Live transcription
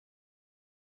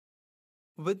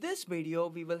With this video,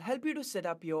 we will help you to set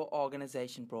up your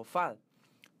organization profile.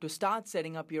 To start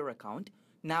setting up your account,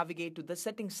 navigate to the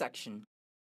Settings section.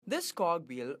 This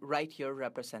cogwheel right here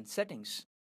represents Settings.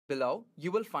 Below,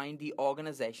 you will find the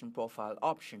Organization Profile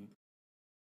option.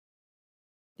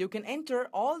 You can enter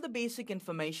all the basic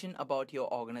information about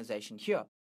your organization here,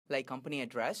 like company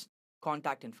address,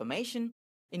 contact information,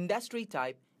 industry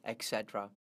type, etc.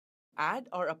 Add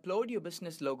or upload your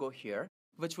business logo here,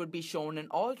 which would be shown in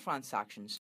all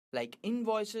transactions, like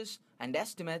invoices and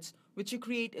estimates which you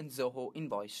create in Zoho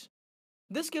Invoice.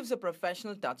 This gives a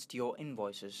professional touch to your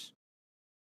invoices.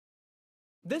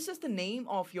 This is the name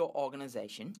of your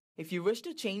organization. If you wish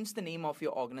to change the name of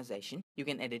your organization, you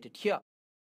can edit it here.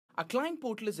 A client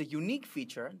portal is a unique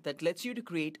feature that lets you to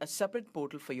create a separate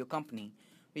portal for your company,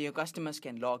 where your customers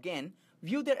can log in,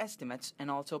 view their estimates, and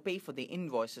also pay for the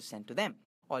invoices sent to them.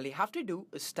 All you have to do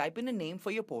is type in a name for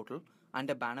your portal and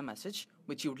a banner message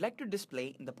which you would like to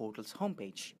display in the portal's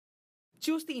homepage.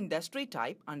 Choose the industry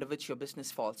type under which your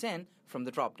business falls in from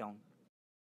the drop-down.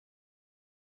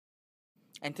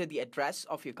 Enter the address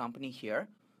of your company here.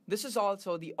 This is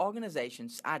also the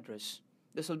organization's address.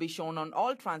 This will be shown on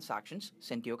all transactions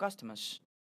sent to your customers.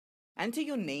 Enter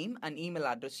your name and email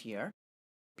address here.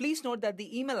 Please note that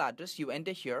the email address you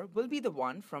enter here will be the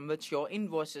one from which your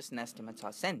invoices and estimates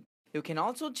are sent. You can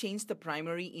also change the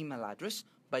primary email address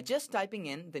by just typing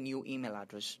in the new email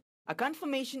address. A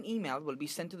confirmation email will be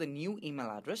sent to the new email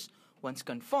address. Once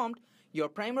confirmed, your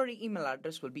primary email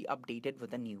address will be updated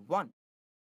with a new one.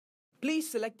 Please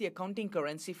select the accounting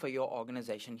currency for your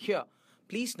organization here.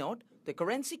 Please note, the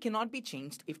currency cannot be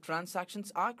changed if transactions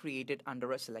are created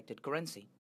under a selected currency.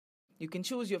 You can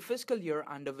choose your fiscal year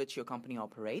under which your company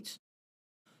operates.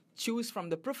 Choose from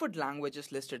the preferred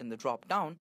languages listed in the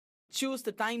drop-down. Choose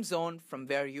the time zone from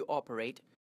where you operate.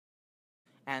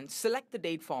 And select the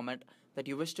date format that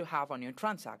you wish to have on your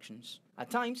transactions. At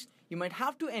times, you might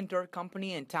have to enter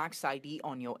company and tax ID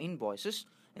on your invoices.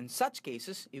 In such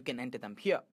cases, you can enter them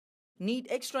here. Need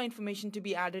extra information to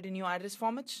be added in your address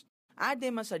formats? Add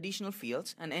them as additional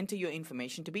fields and enter your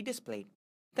information to be displayed.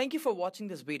 Thank you for watching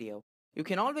this video. You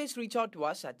can always reach out to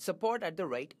us at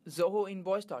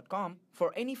support@zohoinvoice.com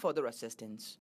for any further assistance.